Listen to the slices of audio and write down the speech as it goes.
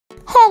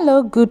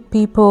Hello good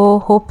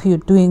people, hope you're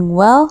doing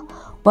well.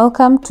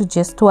 Welcome to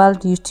Jest World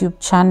YouTube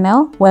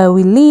channel where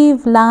we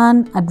live,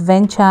 learn,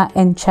 adventure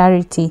and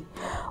charity.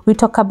 We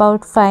talk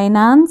about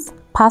finance,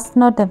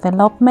 personal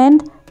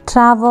development,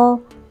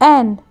 travel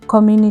and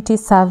community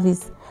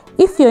service.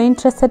 If you're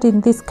interested in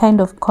this kind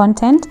of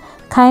content,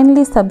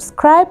 kindly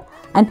subscribe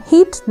and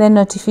hit the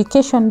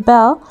notification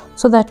bell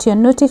so that you're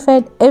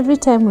notified every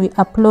time we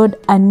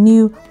upload a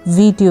new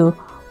video.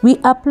 We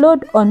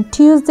upload on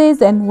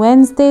Tuesdays and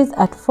Wednesdays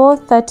at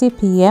 4:30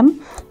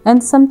 p.m.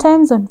 and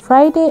sometimes on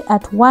Friday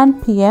at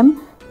 1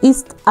 p.m.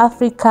 East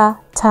Africa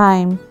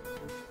time.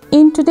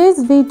 In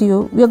today's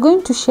video, we are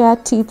going to share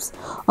tips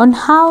on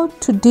how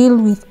to deal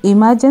with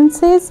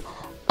emergencies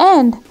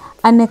and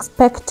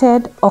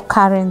unexpected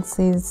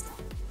occurrences.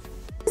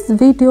 This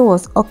video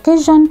was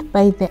occasioned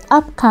by the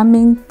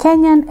upcoming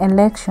Kenyan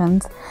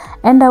elections,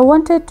 and I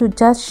wanted to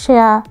just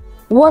share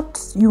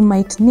what you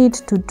might need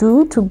to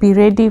do to be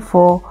ready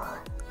for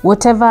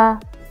whatever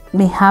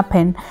may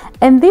happen.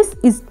 And this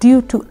is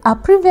due to a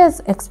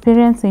previous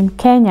experience in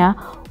Kenya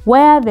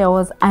where there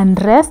was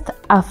unrest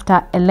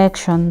after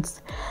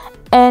elections.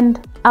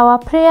 And our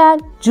prayer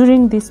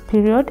during this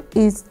period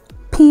is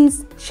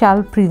peace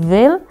shall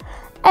prevail,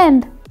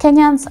 and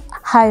Kenyans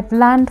have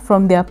learned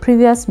from their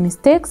previous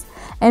mistakes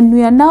and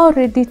we are now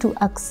ready to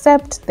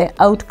accept the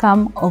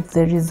outcome of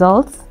the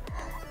results,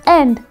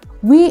 and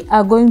we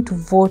are going to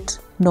vote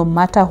no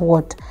matter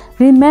what.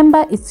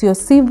 Remember, it's your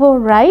civil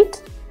right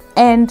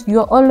and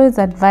you're always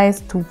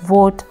advised to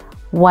vote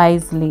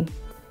wisely.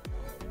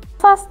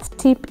 First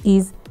tip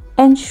is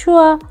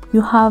ensure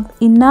you have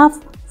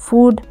enough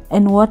food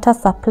and water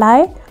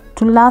supply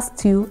to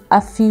last you a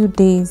few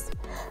days.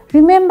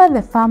 Remember,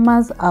 the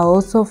farmers are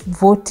also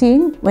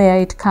voting where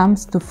it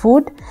comes to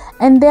food,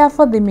 and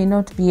therefore they may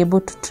not be able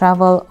to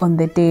travel on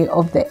the day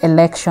of the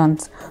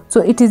elections.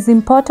 So it is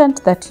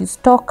important that you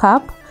stock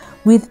up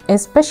with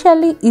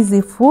especially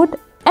easy food,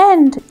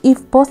 and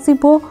if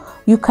possible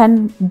you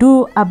can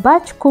do a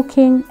batch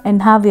cooking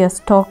and have your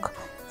stock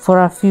for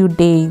a few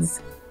days.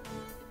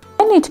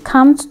 When it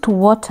comes to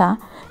water,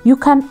 you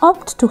can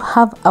opt to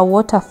have a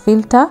water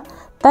filter.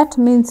 That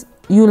means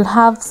you'll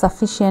have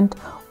sufficient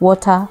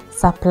water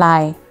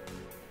supply.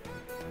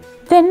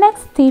 The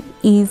next tip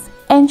is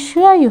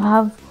ensure you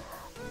have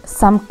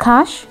some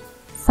cash,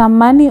 some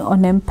money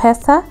on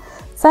M-Pesa,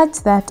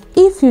 such that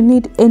if you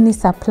need any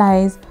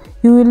supplies,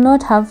 you will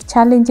not have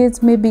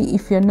challenges. Maybe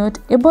if you're not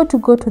able to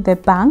go to the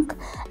bank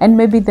and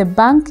maybe the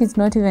bank is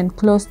not even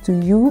close to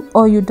you,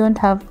 or you don't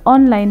have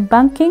online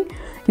banking,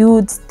 you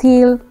would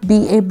still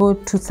be able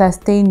to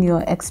sustain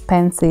your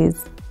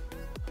expenses.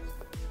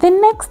 The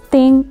next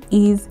thing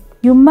is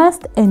you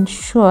must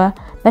ensure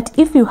that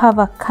if you have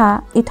a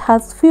car, it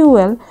has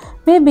fuel,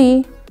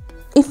 maybe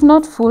if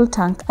not full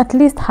tank, at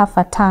least half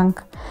a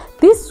tank.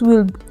 This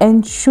will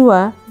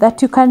ensure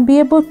that you can be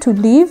able to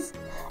leave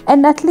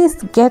and at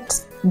least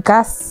get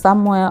gas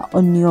somewhere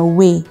on your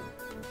way.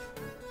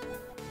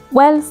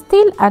 While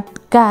still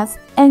at gas,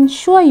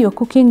 ensure your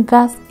cooking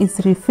gas is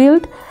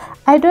refilled.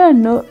 I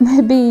don't know,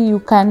 maybe you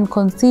can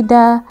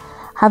consider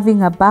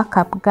having a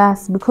backup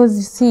gas, because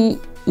you see,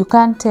 you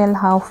can't tell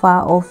how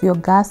far off your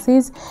gas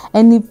is,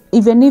 and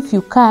even if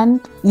you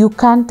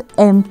can't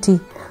empty.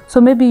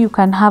 So maybe you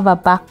can have a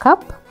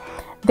backup.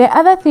 The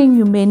other thing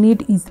you may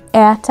need is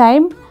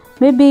airtime.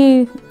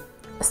 Maybe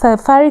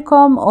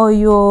Safaricom or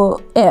your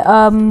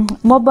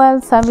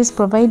mobile service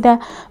provider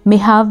may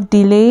have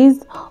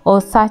delays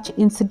or such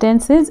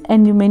incidences,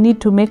 and you may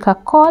need to make a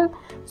call,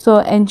 so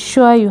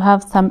ensure you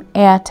have some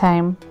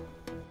airtime.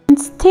 And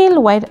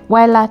still,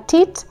 while at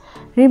it,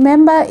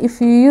 remember, if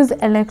you use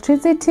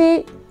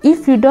electricity,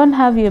 if you don't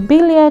have your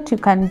bill yet, you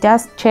can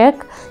just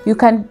check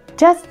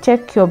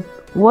your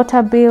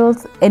water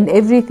bills and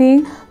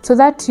everything, so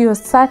that you're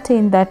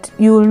certain that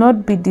you will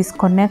not be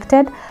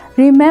disconnected.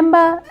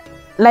 Remember,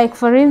 like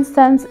for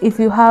instance, if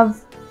you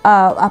have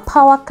a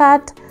power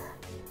cut,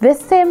 the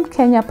same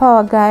Kenya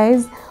Power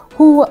guys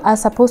who are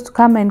supposed to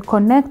come and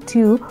connect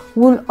you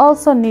will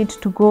also need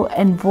to go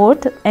and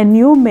vote, and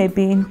you may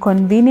be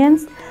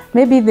inconvenienced.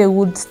 Maybe they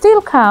would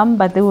still come,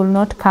 but they will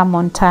not come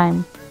on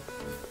time.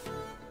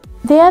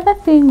 The other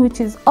thing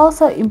which is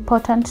also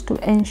important to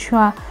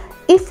ensure,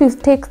 if you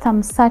take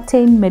some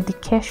certain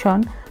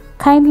medication,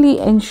 kindly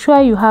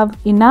ensure you have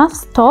enough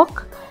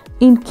stock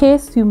in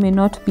case you may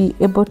not be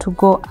able to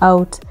go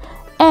out.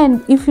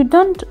 And if you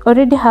don't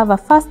already have a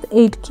first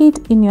aid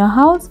kit in your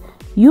house,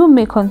 you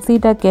may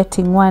consider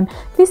getting one.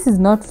 This is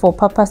not for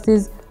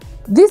purposes,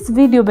 this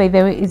video by the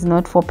way is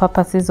not for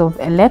purposes of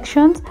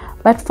elections,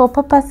 but for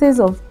purposes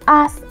of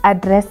us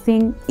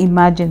addressing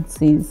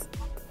emergencies.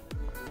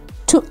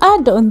 To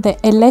add on the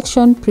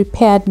election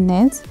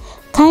preparedness,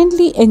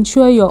 kindly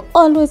ensure you're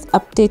always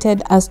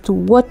updated as to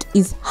what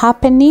is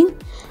happening,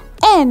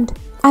 and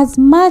as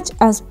much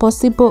as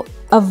possible,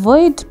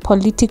 avoid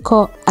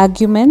political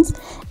arguments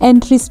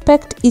and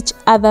respect each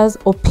other's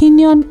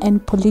opinion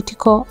and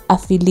political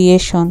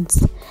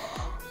affiliations.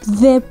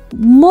 The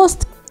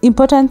most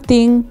important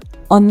thing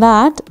on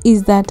that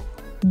is that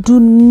do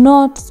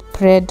not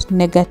spread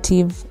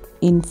negative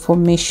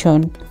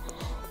information.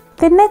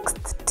 The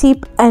next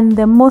tip and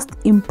the most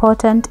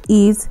important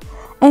is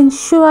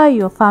ensure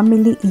your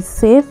family is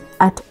safe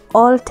at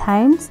all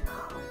times,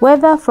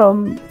 whether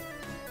from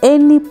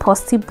any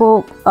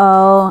possible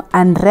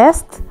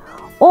unrest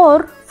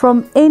or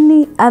from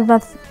any other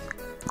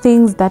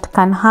things that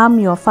can harm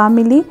your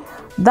family.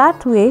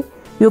 That way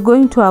you're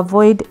going to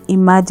avoid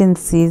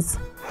emergencies.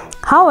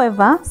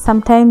 However,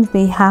 sometimes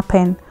they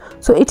happen,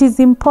 so it is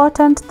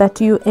important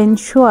that you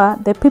ensure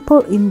the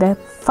people in the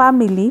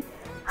family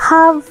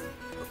have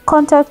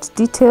contact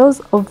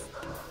details of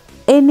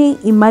any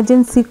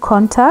emergency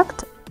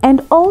contact.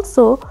 And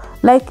also,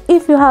 like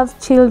if you have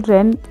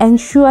children,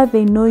 ensure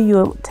they know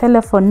your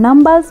telephone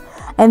numbers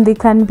and they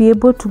can be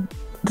able to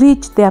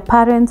reach their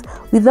parents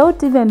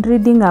without even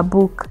reading a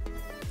book.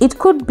 It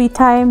could be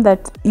time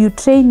that you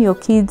train your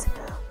kids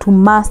to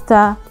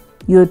master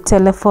your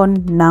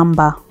telephone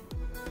number.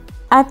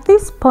 At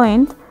this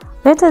point,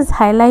 let us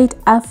highlight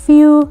a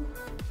few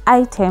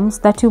items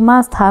that you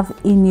must have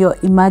in your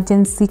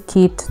emergency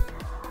kit.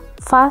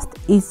 First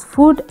is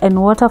food and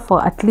water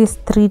for at least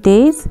 3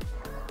 days.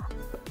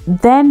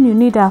 Then you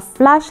need a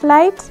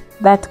flashlight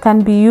that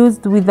can be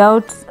used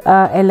without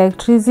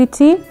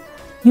electricity.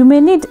 You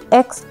may need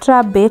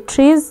extra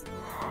batteries.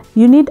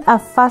 You need a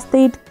first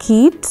aid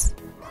kit.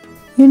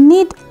 You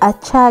need a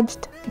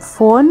charged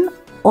phone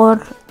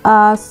or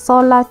a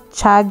solar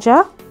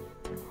charger.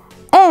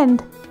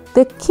 And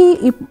the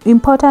key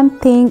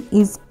important thing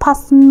is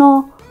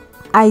personal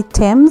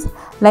items,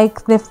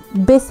 like the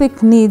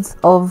basic needs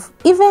of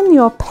even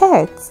your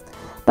pets.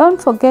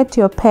 Don't forget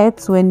your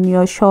pets when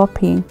you're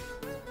shopping.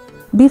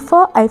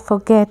 Before I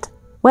forget,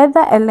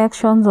 whether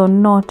elections or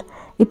not,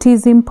 it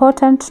is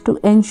important to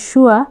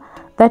ensure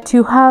that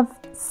you have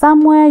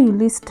somewhere you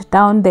list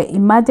down the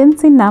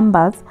emergency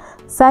numbers,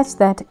 such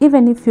that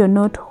even if you're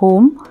not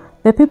home,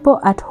 the people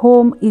at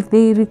home, if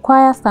they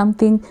require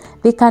something,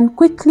 they can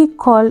quickly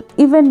call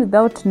even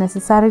without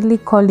necessarily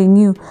calling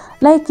you.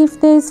 Like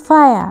if there is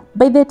fire,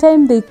 by the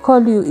time they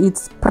call you,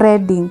 it's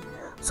spreading.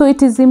 So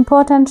it is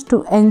important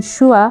to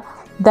ensure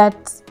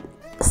that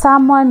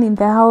someone in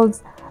the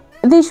house,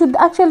 they should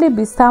actually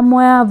be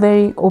somewhere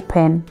very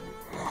open.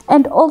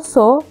 And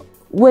also,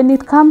 when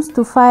it comes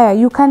to fire,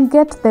 you can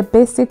get the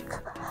basic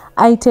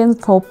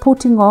items for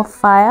putting off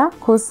fire,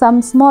 because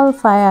some small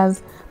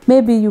fires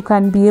maybe you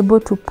can be able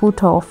to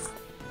put off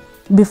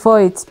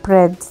before it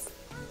spreads.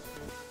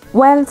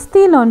 While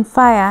still on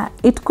fire,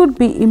 it could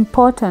be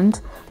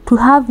important to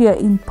have your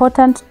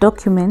important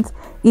documents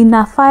in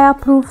a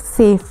fireproof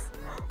safe.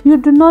 You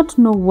do not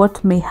know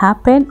what may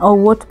happen or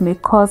what may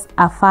cause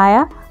a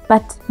fire,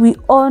 but we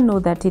all know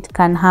that it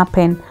can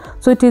happen.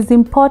 So it is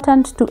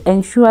important to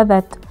ensure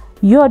that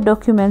your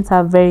documents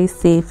are very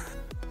safe.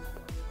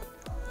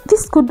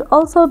 This could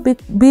also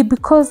be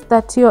because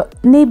that your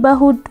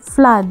neighborhood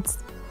floods.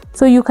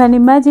 So you can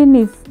imagine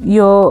if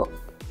your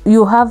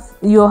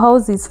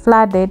house is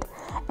flooded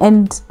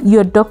and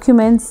your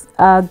documents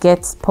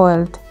get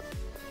spoiled.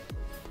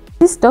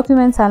 These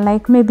documents are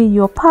like maybe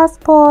your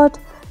passport,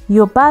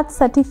 your birth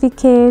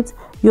certificate,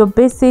 your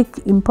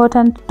basic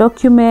important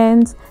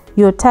documents,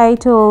 your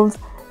titles,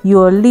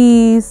 your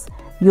lease,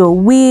 your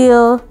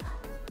will,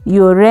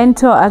 your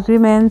rental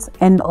agreements,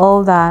 and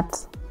all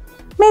that.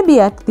 Maybe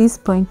at this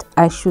point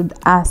I should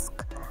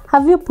ask,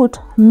 have you put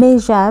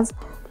measures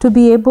to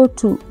be able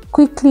to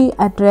quickly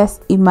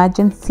address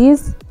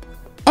emergencies?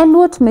 And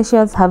what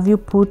measures have you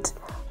put,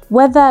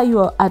 whether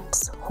you're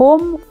at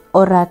home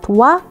or at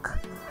work?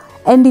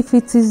 And if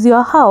it is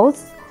your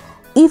house,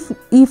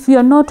 if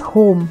you're not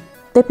home,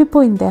 the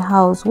people in the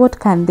house, what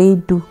can they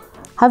do?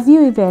 Have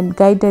you even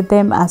guided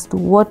them as to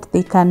what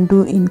they can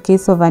do in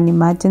case of an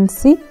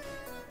emergency?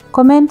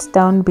 Comment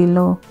down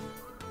below.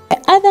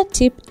 The other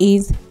tip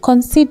is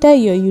consider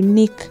your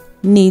unique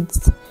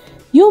needs.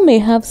 You may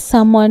have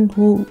someone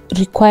who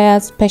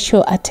requires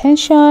special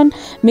attention,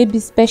 maybe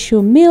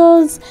special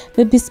meals,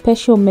 maybe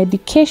special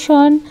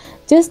medication.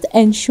 Just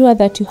ensure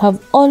that you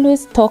have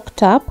always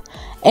stocked up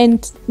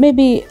and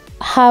maybe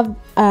have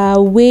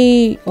a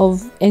way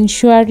of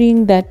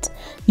ensuring that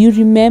you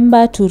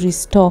remember to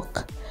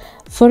restock.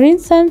 For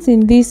instance,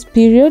 in this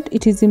period,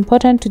 it is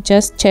important to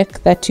just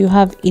check that you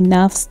have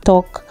enough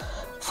stock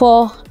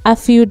for a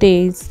few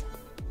days.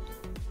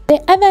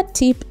 The other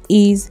tip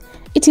is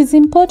it is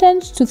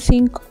important to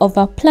think of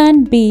a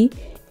plan B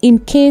in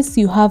case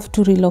you have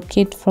to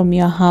relocate from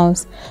your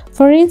house.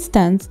 For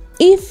instance,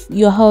 if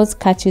your house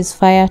catches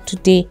fire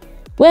today,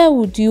 where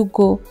would you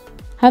go?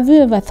 Have you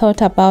ever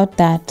thought about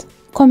that?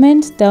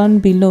 Comment down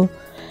below.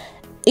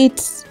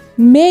 It's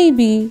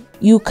maybe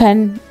you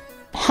can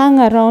hang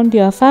around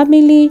your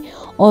family,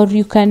 or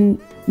you can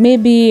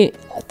maybe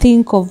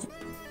think of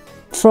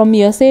from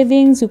your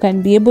savings, you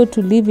can be able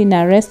to live in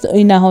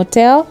a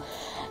hotel.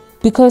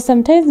 Because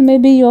sometimes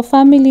maybe your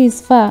family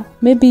is far,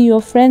 maybe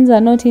your friends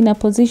are not in a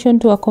position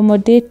to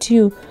accommodate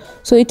you.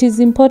 So it is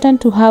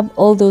important to have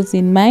all those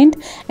in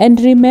mind. And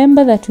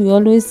remember that we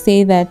always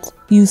say that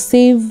you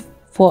save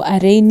for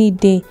a rainy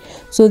day.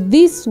 So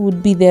this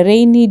would be the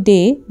rainy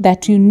day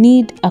that you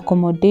need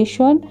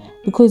accommodation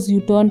because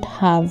you don't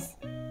have.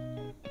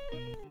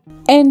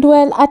 And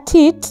while at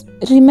it,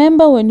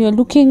 remember when you're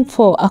looking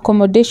for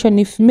accommodation,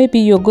 if maybe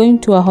you're going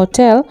to a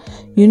hotel,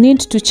 you need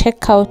to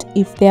check out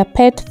if they are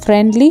pet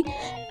friendly,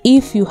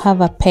 if you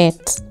have a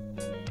pet.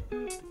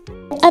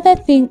 Other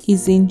thing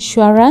is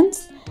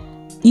insurance.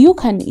 You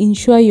can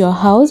insure your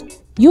house,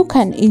 you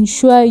can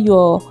insure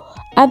your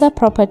other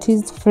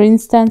properties, for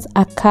instance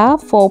a car,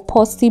 for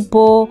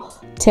possible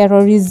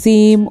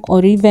terrorism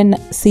or even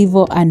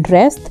civil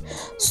unrest.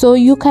 So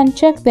you can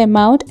check them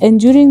out, and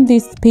during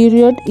this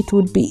period it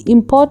would be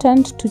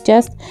important to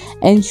just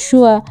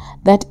ensure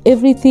that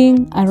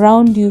everything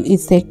around you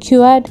is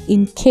secured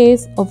in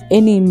case of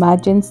any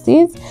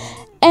emergencies.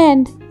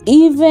 And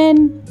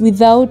even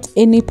without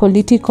any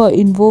political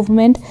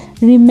involvement,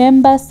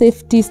 remember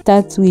safety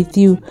starts with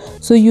you.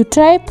 So you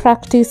try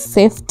practice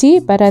safety,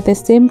 but at the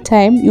same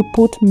time you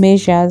put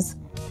measures.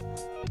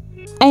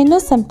 I know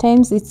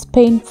sometimes it's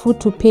painful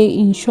to pay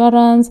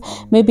insurance,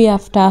 maybe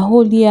after a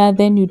whole year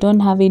then you don't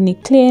have any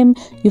claim,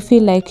 you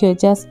feel like you're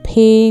just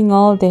paying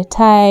all the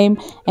time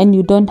and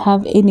you don't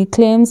have any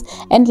claims.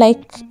 And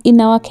like in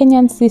our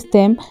Kenyan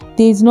system,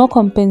 there is no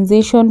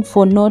compensation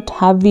for not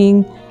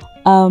having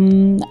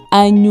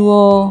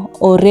annual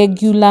or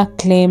regular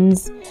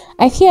claims.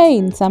 I hear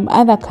in some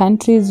other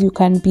countries you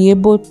can be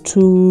able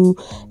to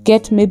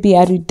get maybe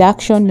a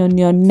reduction on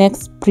your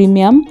next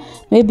premium.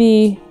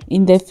 Maybe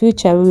in the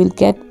future we will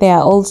get there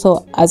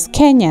also as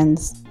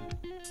Kenyans.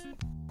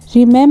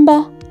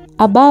 Remember,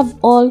 above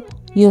all,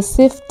 your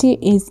safety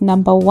is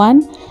number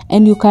one,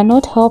 and you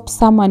cannot help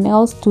someone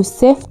else to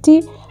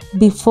safety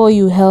before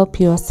you help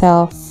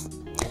yourself.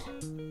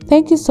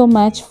 Thank you so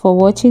much for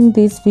watching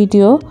this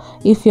video.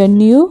 If you're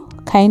new,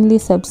 kindly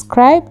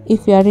subscribe.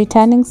 If you're a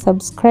returning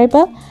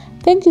subscriber,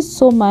 thank you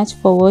so much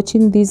for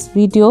watching this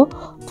video.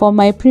 For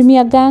my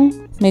Premier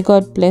Gang, may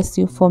God bless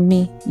you. For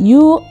me,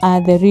 you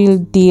are the real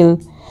deal.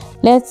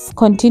 Let's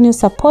continue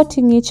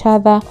supporting each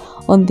other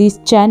on this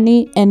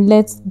journey, and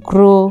let's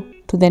grow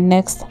to the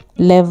next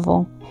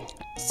level.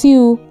 See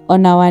you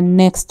on our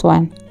next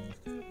one.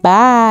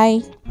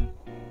 Bye.